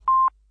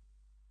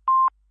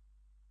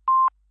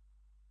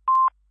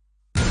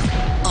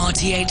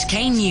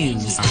RTHK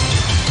News.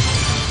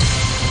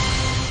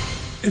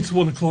 It's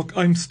 1 o'clock.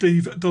 I'm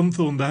Steve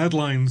Dunthorne. The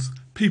headlines.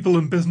 People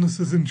and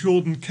businesses in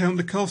Jordan count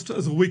the cost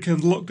as a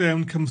weekend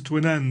lockdown comes to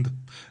an end.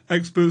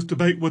 Experts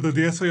debate whether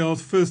the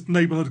SAR's first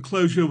neighbourhood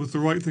closure was the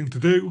right thing to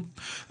do.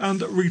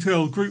 And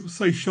retail groups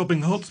say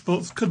shopping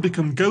hotspots could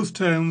become ghost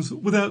towns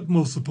without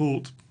more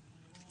support.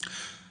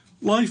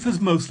 Life has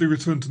mostly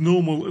returned to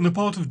normal in a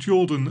part of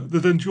Jordan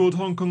that endured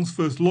Hong Kong's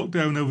first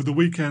lockdown over the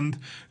weekend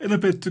in a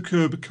bid to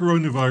curb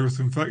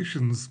coronavirus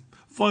infections.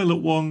 Violet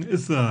Wong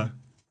is there.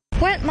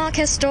 Wet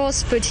market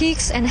stores,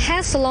 boutiques and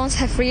hair salons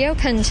have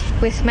reopened,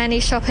 with many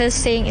shoppers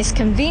saying it's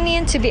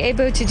convenient to be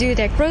able to do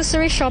their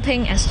grocery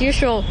shopping as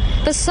usual.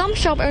 But some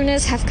shop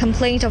owners have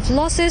complained of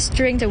losses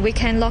during the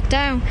weekend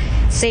lockdown,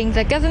 saying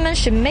the government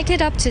should make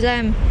it up to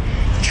them.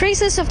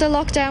 Traces of the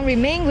lockdown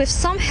remain, with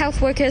some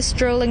health workers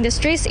strolling the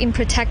streets in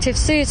protective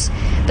suits,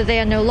 but they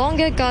are no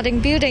longer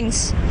guarding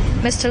buildings.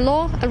 Mr.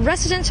 Law, a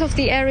resident of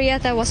the area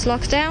that was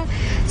locked down,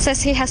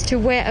 says he has to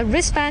wear a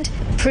wristband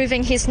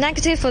proving he's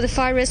negative for the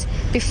virus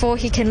before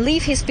he can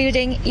leave his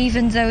building,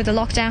 even though the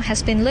lockdown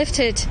has been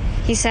lifted.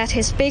 He said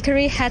his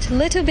bakery had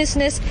little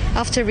business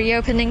after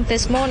reopening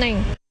this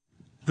morning.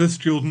 This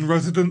Jordan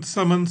resident,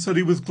 Saman, said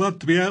he was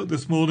glad to be out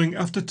this morning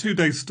after 2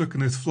 days stuck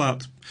in his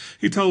flat.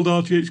 He told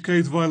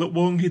RTHK's Violet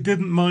Wong he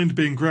didn't mind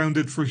being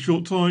grounded for a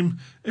short time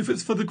if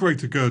it's for the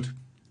greater good.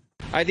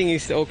 I think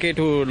it's okay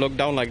to lock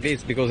down like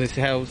this because it's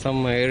have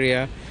some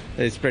area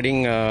that's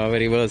spreading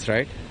very worse,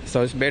 right?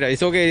 So it's better.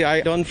 It's okay.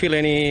 I don't feel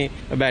any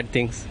bad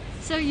things.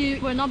 So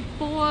you were not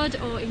bored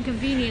or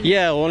inconvenienced?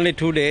 Yeah, only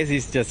 2 days.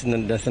 It just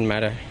doesn't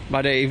matter.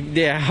 But if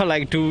they have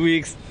like 2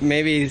 weeks,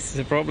 maybe it's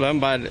a problem.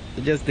 But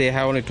just they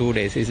have only 2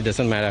 days. It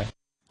doesn't matter.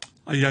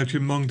 A Yau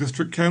Tsim Mong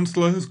district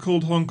councillor has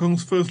called Hong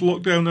Kong's first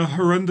lockdown a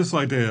horrendous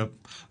idea.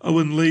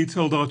 Owen Lee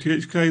told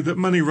RTHK that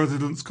many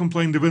residents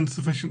complained of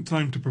insufficient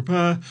time to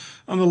prepare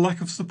and a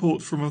lack of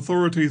support from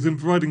authorities in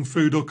providing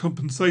food or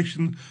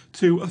compensation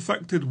to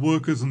affected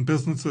workers and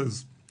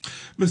businesses.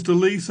 Mr.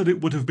 Lee said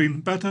it would have been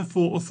better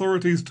for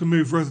authorities to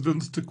move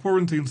residents to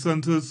quarantine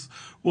centres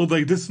while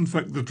they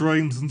disinfect the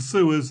drains and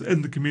sewers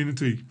in the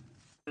community.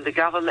 The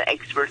government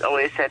experts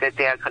always said that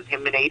they are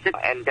contaminated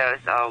and there's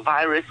a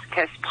virus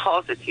test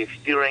positive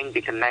during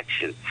the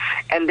connection.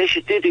 And they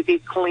should do the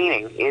deep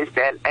cleaning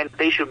instead, and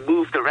they should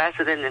move the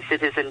resident and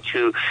citizen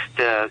to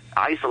the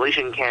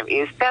isolation camp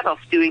instead of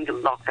doing the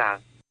lockdown.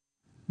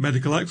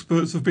 Medical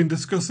experts have been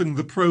discussing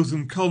the pros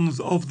and cons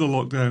of the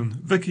lockdown.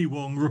 Vicky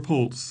Wong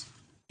reports.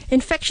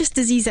 Infectious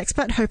disease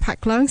expert Ho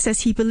Pak Leung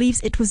says he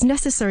believes it was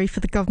necessary for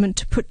the government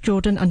to put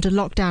Jordan under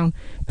lockdown,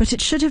 but it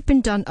should have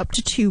been done up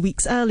to 2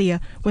 weeks earlier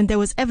when there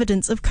was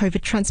evidence of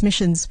COVID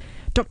transmissions.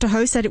 Dr.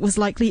 Ho said it was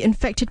likely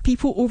infected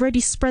people already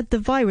spread the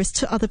virus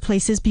to other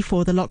places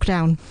before the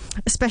lockdown.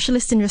 A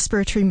specialist in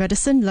respiratory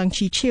medicine, Leung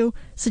Chi Chiu,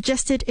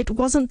 suggested it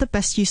wasn't the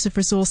best use of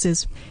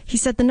resources. He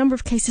said the number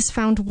of cases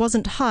found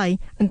wasn't high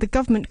and the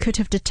government could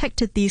have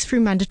detected these through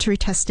mandatory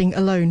testing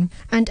alone.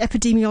 And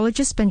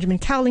epidemiologist Benjamin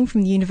Cowling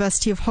from the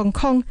University of Hong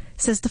Kong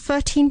says the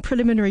 13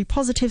 preliminary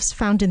positives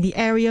found in the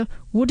area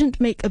wouldn't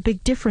make a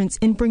big difference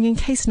in bringing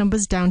case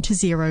numbers down to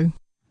zero.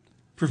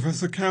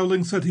 Professor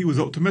Cowling said he was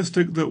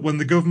optimistic that when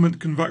the government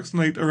can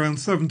vaccinate around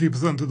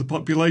 70% of the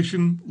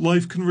population,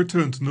 life can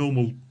return to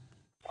normal.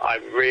 I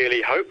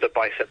really hope that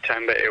by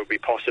September it will be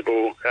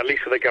possible, at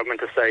least for the government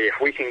to say, if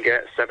we can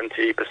get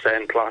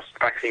 70% plus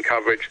vaccine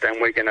coverage,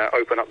 then we're going to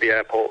open up the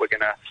airport, we're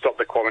going to stop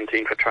the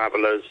quarantine for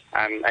travellers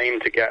and aim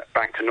to get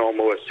back to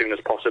normal as soon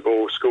as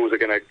possible. Schools are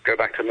going to go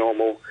back to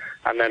normal,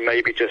 and then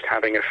maybe just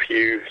having a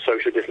few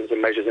social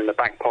distancing measures in the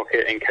back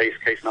pocket in case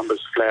numbers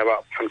flare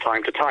up from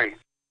time to time.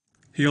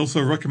 He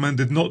also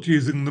recommended not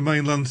using the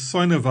mainland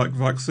Sinovac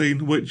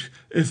vaccine, which,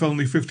 if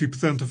only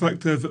 50%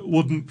 effective,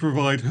 wouldn't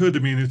provide herd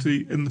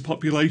immunity in the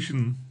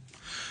population.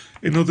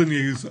 In other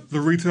news,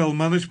 the Retail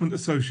Management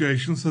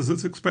Association says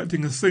it's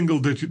expecting a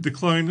single-digit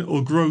decline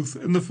or growth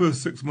in the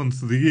first 6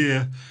 months of the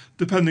year,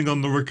 depending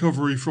on the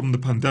recovery from the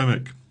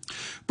pandemic.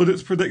 But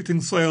it's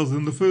predicting sales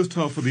in the first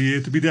half of the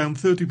year to be down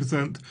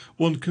 30%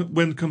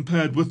 when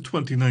compared with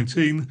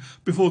 2019,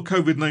 before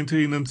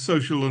COVID-19 and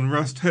social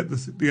unrest hit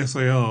the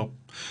SAR.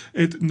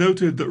 It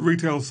noted that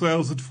retail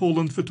sales had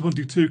fallen for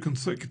 22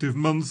 consecutive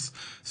months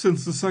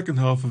since the second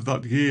half of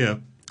that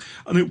year.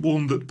 And it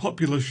warned that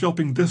popular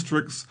shopping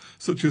districts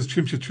such as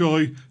Tsim Sha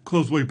Tsui,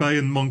 Causeway Bay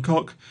and Mong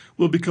Kok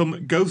will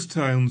become ghost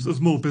towns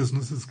as more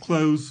businesses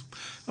close,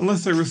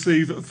 unless they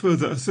receive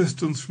further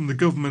assistance from the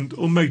government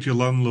or major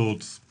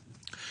landlords.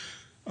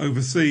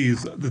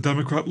 Overseas, the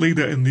Democrat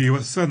leader in the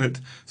US Senate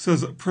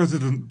says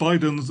President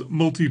Biden's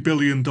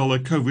multi-billion-dollar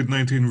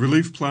COVID-19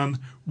 relief plan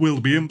will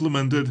be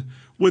implemented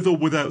with or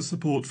without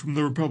support from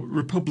the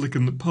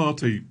Republican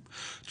Party.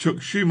 Chuck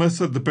Schumer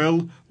said the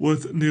bill,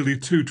 worth nearly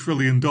 $2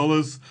 trillion,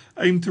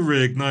 aimed to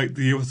reignite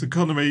the US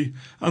economy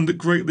and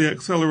greatly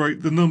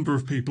accelerate the number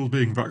of people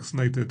being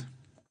vaccinated.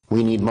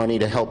 We need money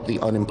to help the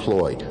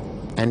unemployed,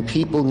 and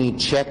people need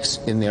checks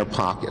in their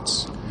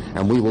pockets.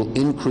 And we will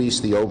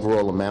increase the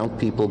overall amount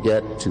people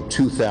get to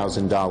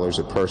 $2,000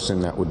 a person.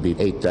 That would be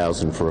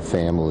 $8,000 for a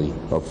family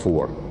of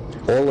 4.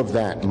 All of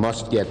that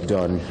must get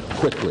done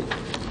quickly.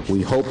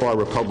 We hope our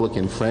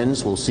Republican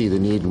friends will see the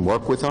need and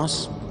work with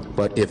us,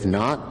 but if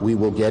not, we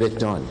will get it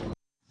done.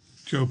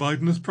 Joe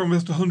Biden has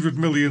promised 100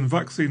 million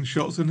vaccine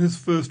shots in his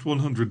first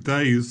 100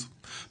 days.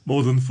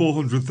 More than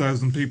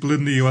 400,000 people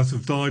in the US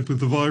have died with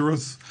the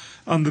virus,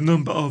 and the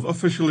number of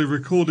officially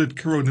recorded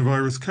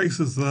coronavirus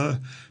cases there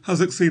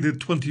has exceeded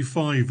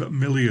 25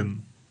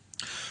 million.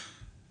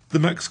 The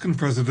Mexican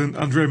president,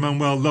 Andrés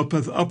Manuel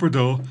López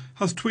Obrador,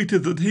 has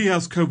tweeted that he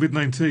has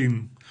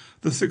COVID-19.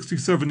 The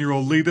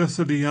 67-year-old leader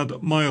said he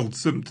had mild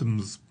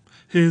symptoms.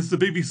 Here's the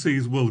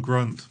BBC's Will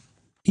Grant.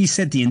 He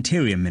said the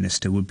Interior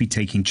Minister would be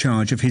taking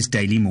charge of his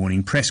daily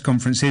morning press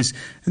conferences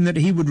and that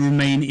he would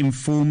remain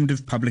informed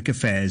of public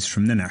affairs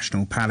from the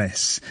National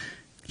Palace.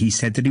 He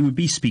said that he would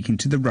be speaking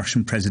to the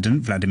Russian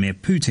President Vladimir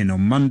Putin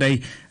on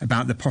Monday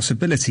about the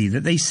possibility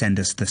that they send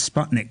us the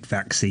Sputnik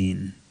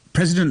vaccine.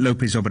 President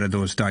López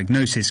Obrador's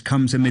diagnosis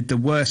comes amid the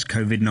worst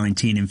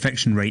COVID-19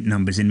 infection rate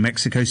numbers in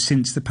Mexico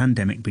since the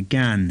pandemic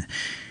began.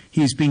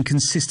 He has been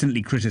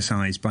consistently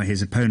criticised by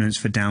his opponents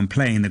for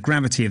downplaying the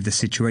gravity of the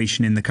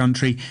situation in the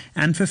country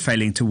and for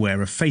failing to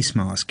wear a face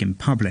mask in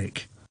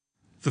public.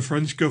 The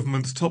French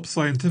government's top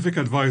scientific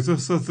advisor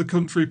says the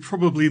country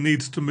probably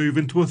needs to move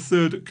into a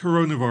third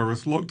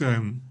coronavirus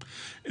lockdown.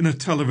 In a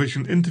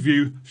television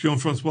interview,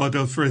 Jean-François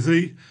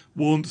Delfrécy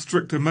warned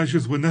stricter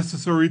measures were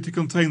necessary to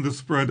contain the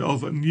spread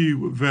of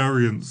new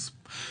variants.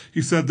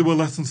 He said there were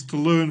lessons to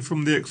learn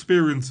from the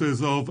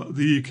experiences of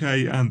the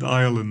UK and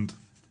Ireland.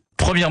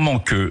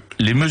 Premièrement que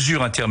les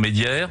mesures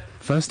intermédiaires.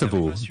 First of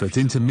all, that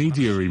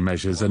intermediary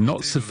measures are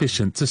not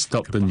sufficient to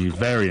stop the new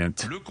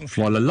variant,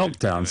 while a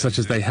lockdown such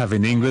as they have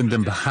in England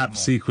and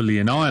perhaps equally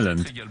in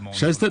Ireland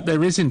shows that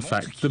there is in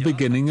fact the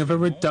beginning of a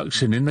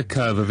reduction in the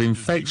curve of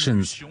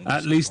infections,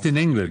 at least in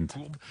England,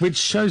 which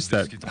shows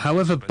that,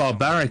 however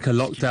barbaric a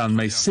lockdown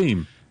may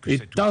seem,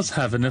 it does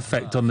have an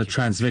effect on the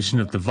transmission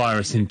of the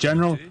virus in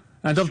general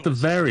and of the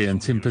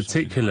variant in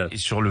particular.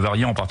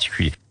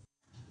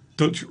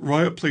 Dutch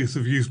riot police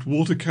have used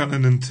water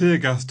cannon and tear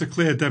gas to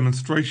clear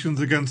demonstrations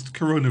against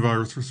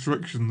coronavirus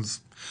restrictions.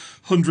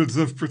 Hundreds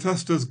of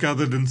protesters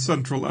gathered in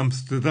central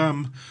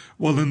Amsterdam,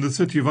 while in the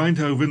city of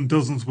Eindhoven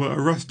dozens were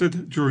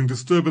arrested during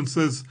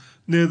disturbances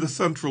near the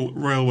central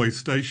railway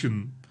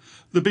station.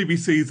 The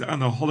BBC's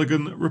Anna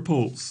Holligan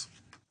reports.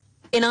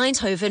 In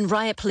Eindhoven,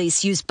 riot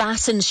police used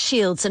batons,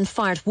 shields and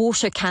fired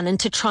water cannon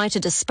to try to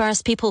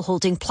disperse people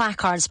holding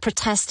placards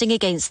protesting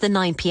against the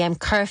 9 p.m.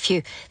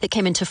 curfew that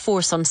came into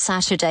force on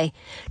Saturday.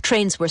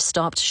 Trains were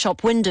stopped,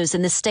 shop windows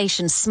in the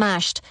station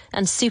smashed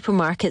and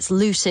supermarkets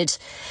looted.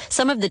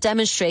 Some of the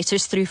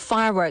demonstrators threw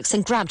fireworks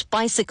and grabbed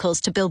bicycles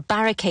to build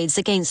barricades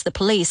against the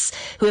police,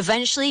 who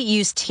eventually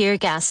used tear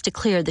gas to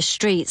clear the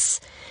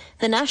streets.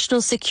 The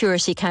National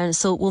Security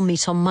Council will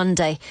meet on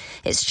Monday.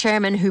 Its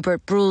chairman,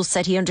 Hubert Bruls,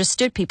 said he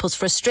understood people's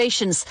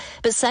frustrations,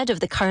 but said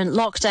of the current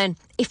lockdown,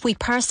 if we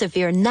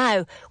persevere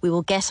now, we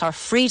will get our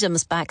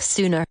freedoms back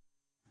sooner.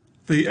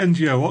 The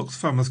NGO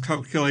Oxfam has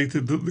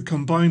calculated that the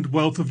combined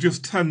wealth of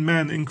just 10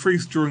 men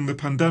increased during the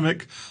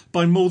pandemic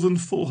by more than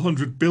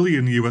 $400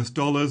 billion,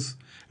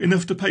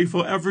 enough to pay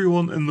for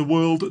everyone in the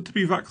world to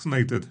be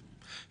vaccinated.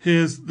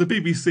 Here's the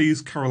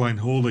BBC's Caroline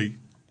Hawley.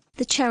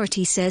 The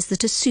charity says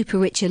that a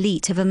super-rich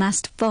elite have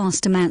amassed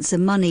vast amounts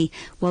of money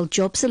while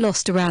jobs are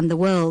lost around the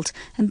world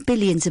and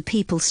billions of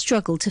people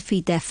struggle to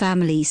feed their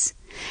families.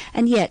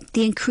 And yet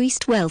the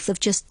increased wealth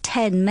of just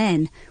 10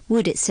 men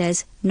would, it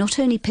says, not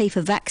only pay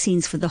for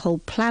vaccines for the whole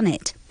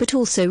planet, but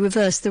also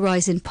reverse the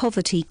rise in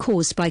poverty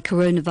caused by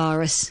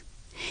coronavirus.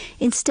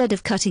 Instead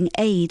of cutting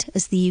aid,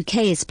 as the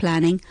UK is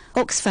planning,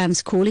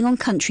 Oxfam's calling on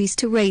countries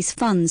to raise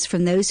funds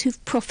from those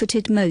who've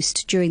profited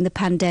most during the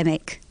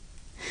pandemic.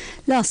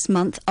 Last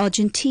month,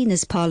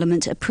 Argentina's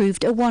parliament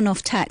approved a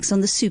one-off tax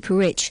on the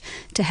super-rich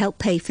to help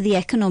pay for the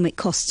economic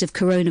costs of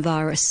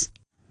coronavirus.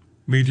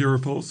 Media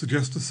reports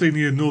suggest a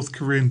senior North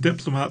Korean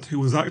diplomat who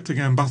was acting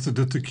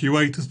ambassador to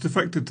Kuwait has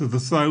defected to the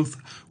south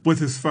with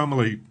his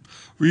family.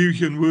 Ryu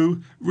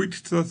Hyun-woo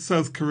reached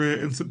South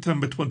Korea in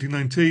September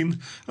 2019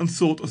 and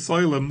sought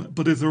asylum,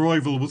 but his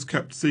arrival was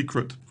kept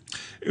secret.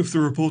 If the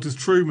report is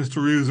true, Mr.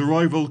 Ryu's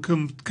arrival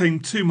came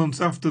 2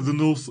 months after the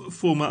North's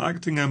former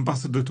acting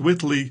ambassador to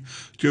Italy,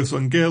 Jo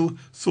Sung-gil,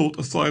 sought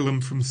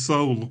asylum from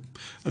Seoul.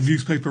 A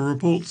newspaper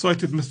report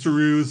cited Mr.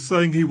 Ryu as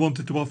saying he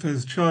wanted to offer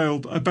his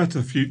child a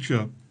better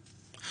future.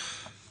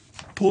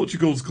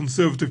 Portugal's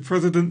Conservative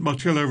President,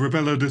 Marcelo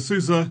Rebelo de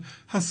Sousa,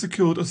 has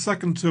secured a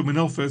second term in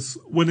office,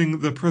 winning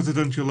the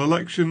presidential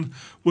election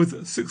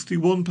with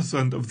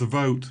 61% of the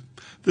vote.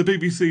 The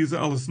BBC's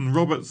Alison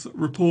Roberts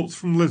reports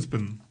from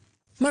Lisbon.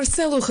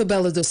 Marcelo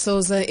Rebelo de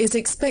Sousa is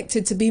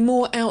expected to be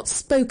more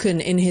outspoken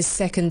in his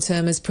second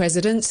term as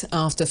president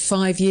after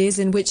 5 years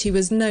in which he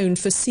was known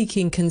for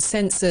seeking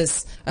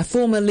consensus. A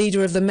former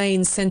leader of the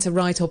main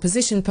centre-right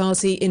opposition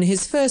party, in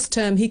his first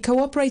term he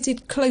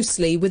cooperated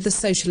closely with the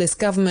socialist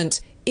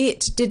government.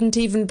 It didn't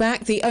even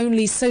back the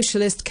only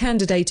socialist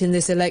candidate in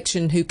this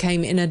election, who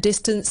came in a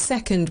distant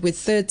second with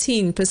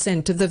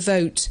 13% of the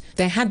vote.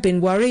 There had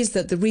been worries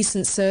that the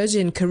recent surge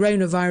in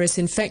coronavirus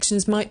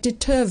infections might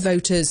deter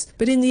voters,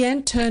 but in the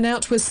end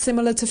turnout was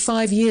similar to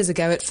 5 years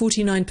ago at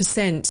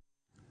 49%.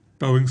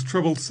 Boeing's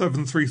troubled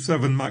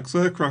 737 MAX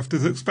aircraft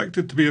is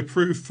expected to be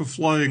approved for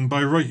flying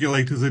by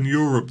regulators in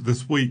Europe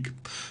this week.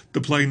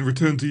 The plane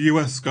returned to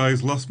US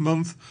skies last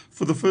month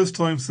for the first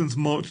time since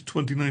March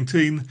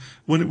 2019,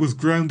 when it was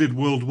grounded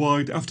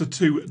worldwide after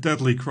 2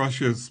 deadly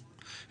crashes.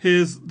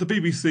 Here's the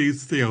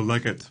BBC's Theo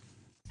Leggett.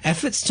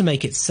 Efforts to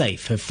make it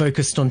safe have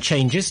focused on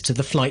changes to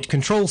the flight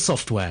control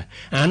software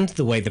and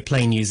the way the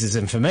plane uses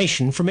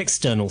information from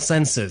external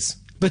sensors.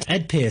 But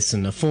Ed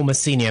Pearson, a former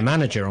senior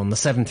manager on the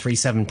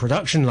 737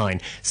 production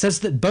line,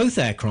 says that both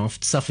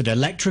aircraft suffered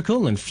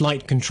electrical and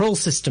flight control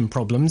system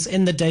problems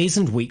in the days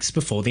and weeks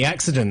before the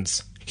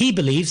accidents. He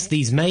believes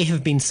these may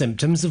have been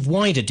symptoms of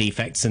wider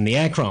defects in the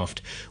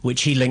aircraft,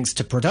 which he links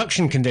to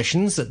production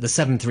conditions at the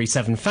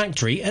 737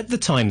 factory at the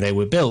time they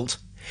were built.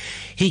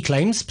 He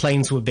claims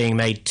planes were being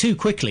made too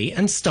quickly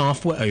and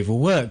staff were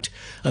overworked,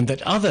 and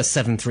that other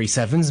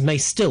 737s may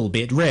still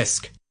be at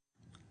risk.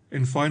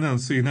 In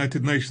finance, the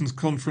United Nations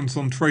Conference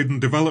on Trade and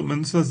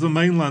Development says the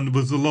mainland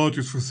was the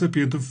largest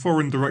recipient of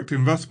foreign direct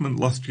investment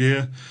last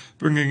year,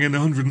 bringing in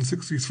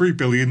 $163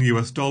 billion.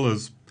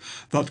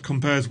 That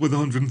compares with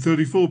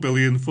 $134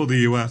 billion for the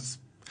US.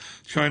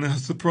 China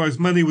has surprised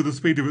many with the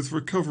speed of its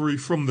recovery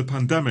from the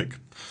pandemic.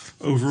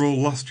 Overall,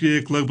 last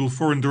year, global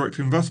foreign direct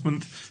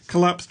investment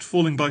collapsed,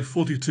 falling by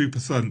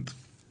 42%.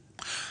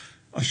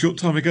 A short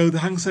time ago, the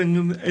Hang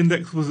Seng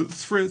Index was at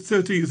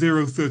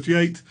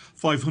 30,038,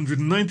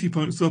 590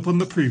 points up on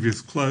the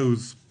previous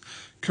close.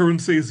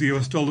 Currencies, the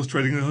US dollar is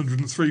trading at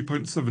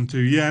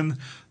 103.72 yen,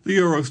 the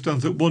euro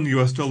stands at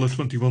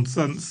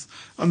 $1.21,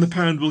 and the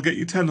pound will get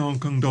you 10 Hong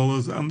Kong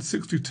dollars and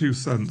 62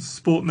 cents.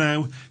 Sport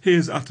now,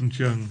 here's Atom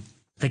Chung.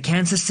 The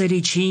Kansas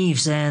City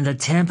Chiefs and the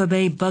Tampa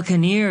Bay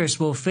Buccaneers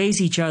will face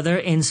each other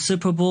in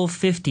Super Bowl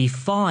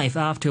 55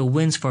 after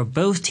wins for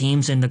both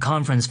teams in the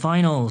conference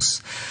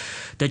finals.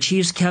 The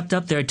Chiefs kept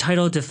up their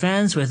title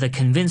defense with a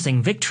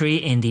convincing victory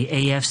in the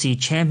AFC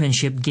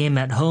Championship game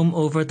at home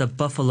over the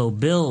Buffalo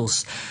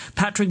Bills.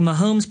 Patrick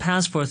Mahomes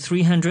passed for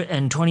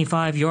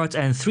 325 yards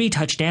and 3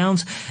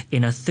 touchdowns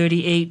in a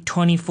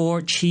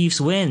 38-24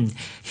 Chiefs win.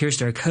 Here's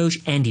their coach,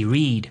 Andy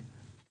Reid.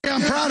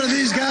 I'm proud of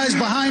these guys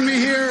behind me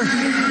here.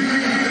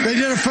 They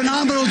did a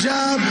phenomenal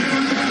job.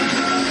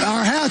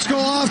 Our hats go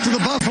off to the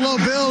Buffalo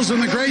Bills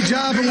and the great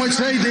job in which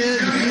they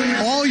did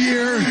all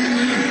year.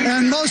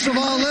 And most of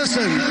all,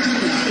 listen,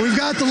 we've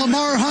got the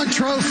Lamar Hunt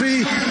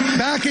Trophy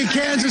back in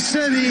Kansas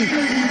City,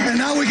 and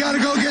now we got to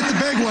go get the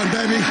big one,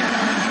 baby.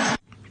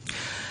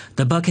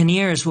 The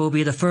Buccaneers will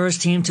be the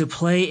first team to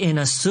play in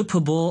a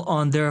Super Bowl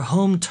on their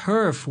home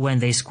turf when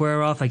they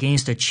square off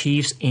against the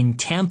Chiefs in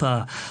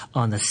Tampa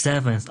on the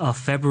 7th of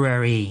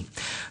February.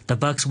 The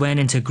Bucs went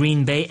into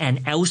Green Bay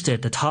and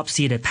ousted the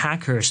top-seeded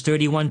Packers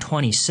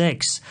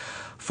 31-26.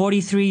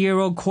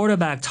 43-year-old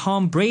quarterback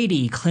Tom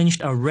Brady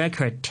clinched a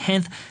record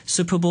 10th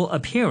Super Bowl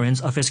appearance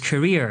of his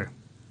career.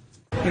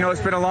 You know,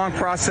 it's been a long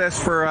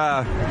process for,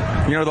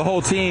 the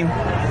whole team.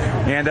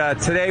 And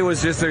today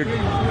was just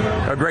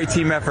a great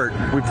team effort.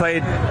 We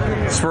played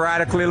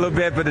sporadically a little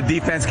bit, but the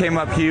defense came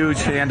up huge.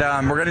 And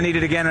we're going to need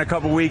it again in a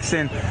couple weeks.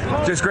 And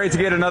just great to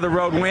get another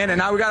road win. And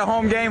now we got a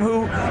home game.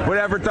 Who would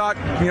ever thought,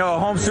 a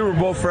home Super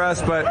Bowl for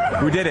us,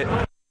 but we did it.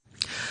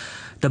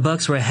 The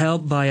Bucs were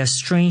helped by a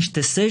strange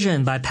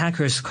decision by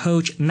Packers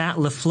coach Matt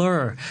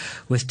LaFleur.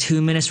 With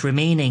 2 minutes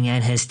remaining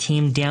and his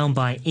team down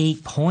by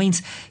 8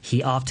 points,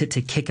 he opted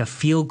to kick a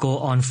field goal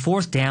on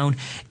 4th down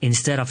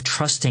instead of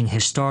trusting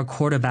his star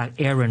quarterback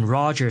Aaron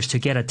Rodgers to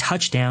get a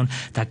touchdown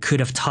that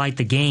could have tied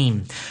the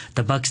game.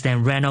 The Bucs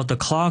then ran out the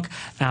clock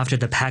after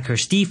the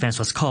Packers defense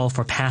was called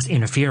for pass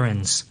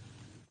interference.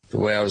 The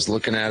way I was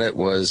looking at it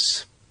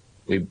was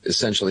we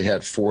essentially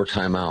had 4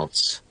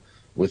 timeouts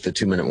with the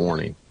 2-minute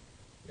warning.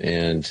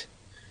 And,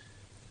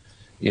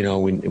 we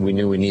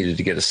knew we needed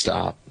to get a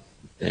stop.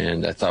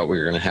 And I thought we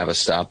were going to have a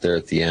stop there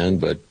at the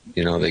end, but,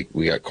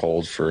 we got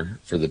called for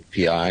the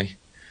PI,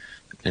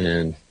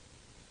 and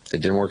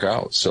it didn't work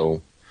out.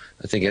 So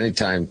I think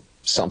anytime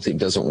something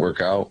doesn't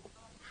work out,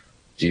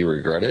 do you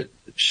regret it?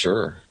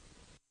 Sure.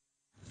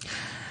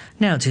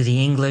 Now to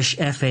the English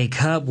FA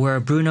Cup, where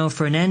Bruno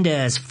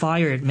Fernandes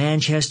fired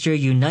Manchester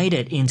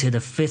United into the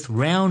 5th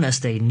round as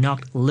they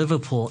knocked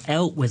Liverpool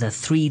out with a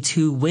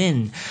 3-2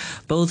 win.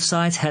 Both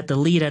sides had the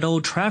lead at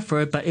Old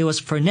Trafford, but it was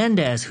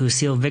Fernandes who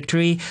sealed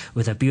victory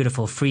with a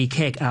beautiful free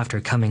kick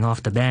after coming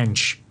off the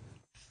bench.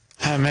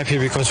 I'm happy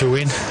because we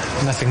win,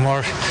 nothing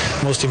more.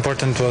 Most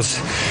important was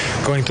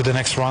going to the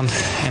next round,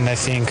 and I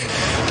think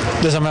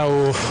doesn't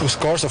matter who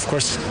scores. Of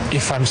course,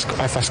 if I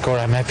score,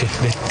 I'm happy.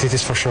 This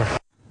is for sure.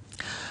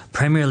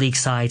 Premier League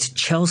sides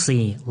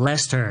Chelsea,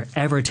 Leicester,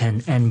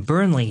 Everton and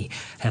Burnley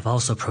have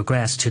also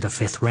progressed to the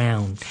 5th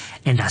round.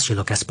 And that's your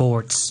look at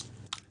sports.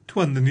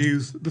 To end the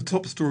news, the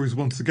top stories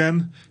once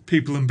again.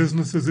 People and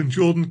businesses in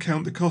Jordan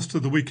count the cost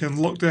of the weekend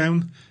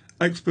lockdown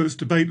Experts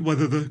debate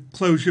whether the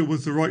closure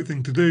was the right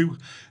thing to do,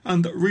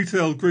 and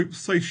retail groups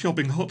say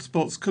shopping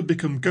hotspots could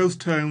become ghost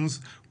towns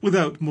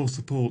without more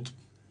support.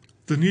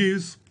 The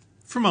news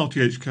from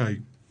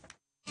RTHK.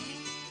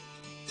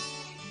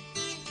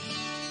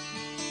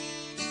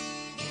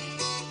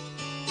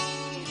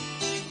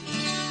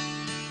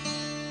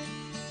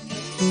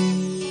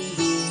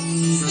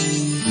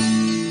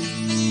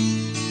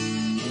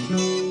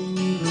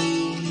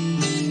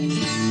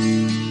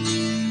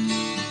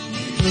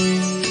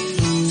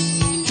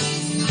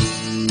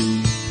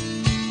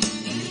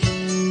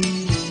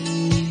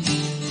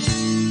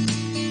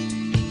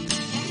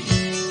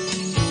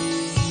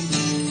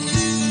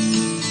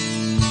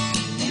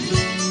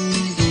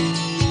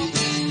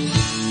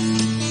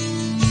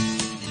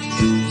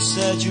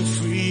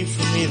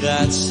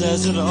 That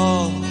says it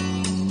all.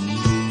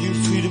 You're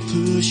free to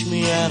push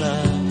me and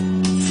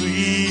I'm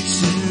free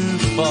to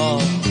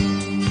fall.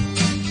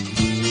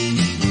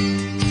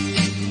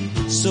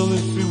 So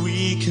every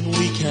week and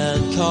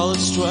weekend call it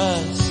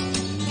stress.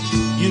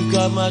 You've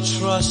got my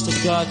trust,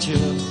 I've got your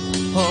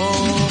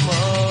home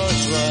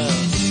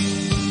address.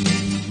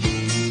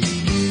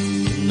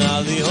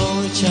 Now the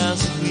only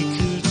chance that we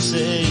could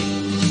take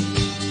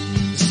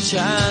is a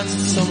chance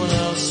that someone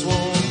else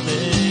won't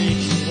make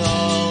it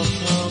all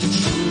come true.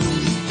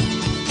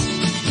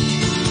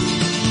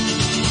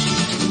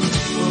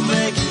 We're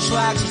making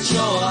tracks that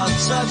show our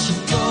touch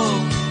and go,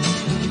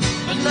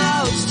 but now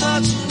it's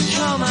touch and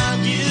come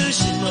and you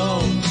should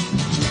know.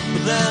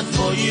 But then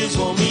 4 years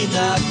won't mean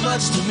that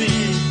much to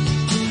me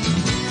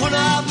when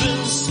I've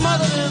been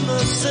smothered in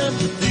the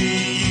sympathy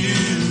you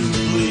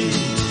bleed.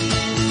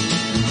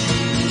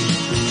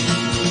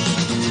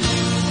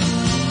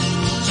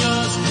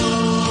 Just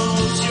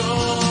close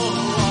your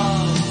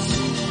eyes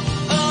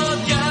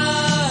again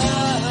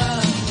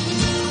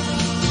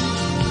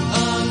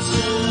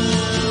until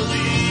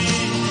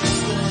these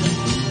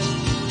things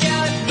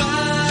get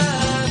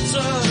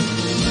better.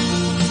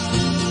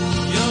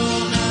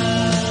 You'll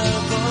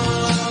never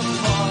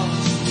fall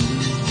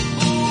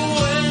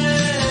away,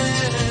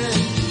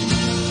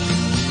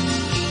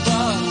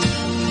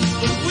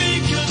 but we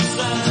could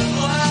stand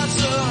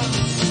glasses.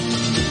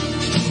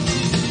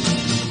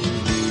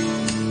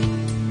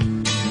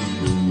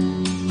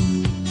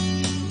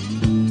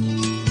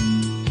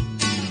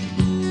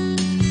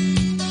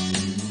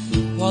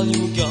 While you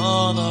were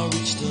gone, I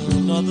reached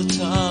another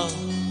town.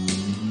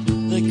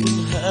 They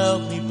couldn't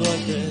help me, but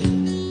they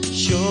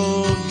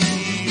showed me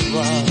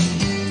round.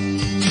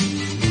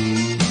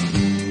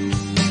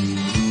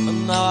 And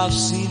now I've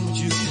seen what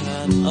you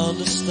can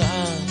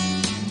understand.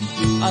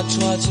 I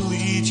tried to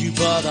lead you,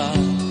 but I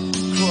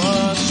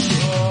crushed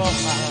your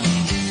hand.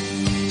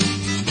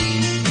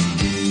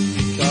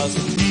 Because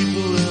the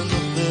people in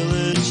the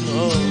village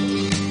know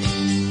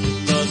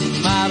it doesn't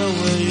matter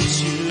where you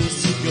choose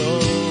to go,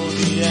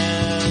 the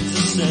end's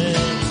the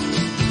same.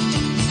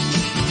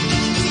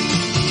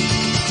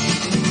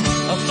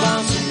 I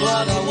found some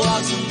blood I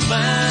wasn't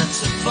meant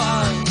to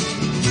find.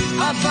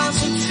 I found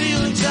some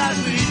feelings that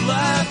we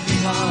left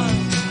behind.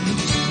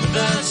 But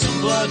then some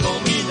blood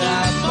won't mean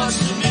that much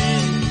to me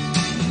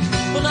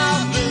when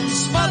I've been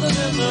smothered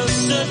in the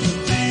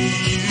sympathy